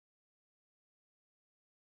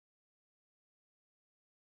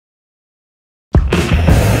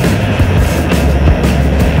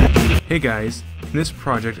Hey guys, in this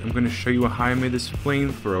project I'm going to show you how I made this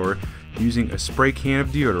flamethrower using a spray can of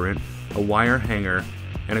deodorant, a wire hanger,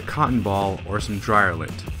 and a cotton ball or some dryer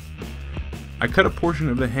lint. I cut a portion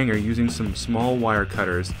of the hanger using some small wire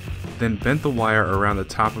cutters, then bent the wire around the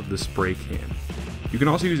top of the spray can. You can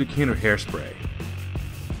also use a can of hairspray.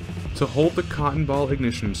 To hold the cotton ball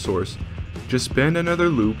ignition source, just bend another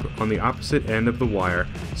loop on the opposite end of the wire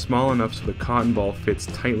small enough so the cotton ball fits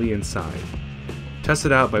tightly inside. Test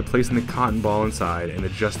it out by placing the cotton ball inside and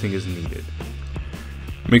adjusting as needed.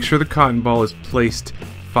 Make sure the cotton ball is placed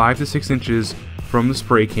 5 to 6 inches from the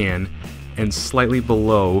spray can and slightly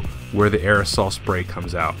below where the aerosol spray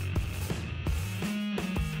comes out.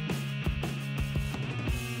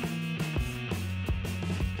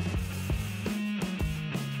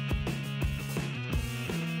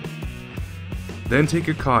 Then take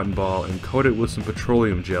your cotton ball and coat it with some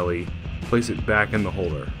petroleum jelly. Place it back in the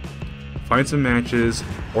holder. Find some matches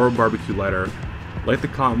or a barbecue lighter, light the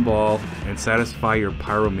cotton ball, and satisfy your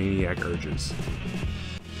pyromaniac urges.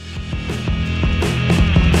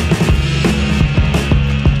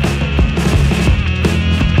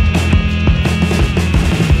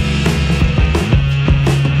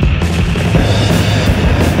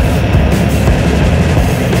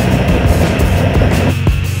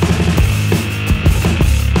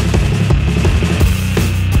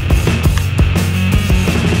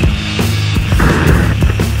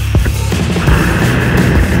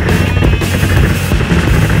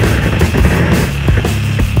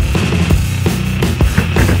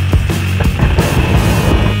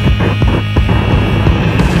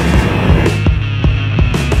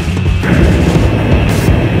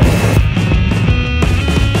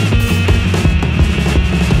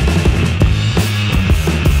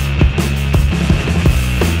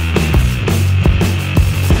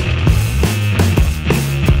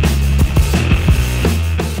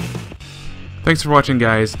 Thanks for watching,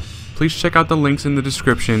 guys. Please check out the links in the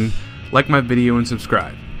description, like my video, and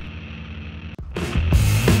subscribe.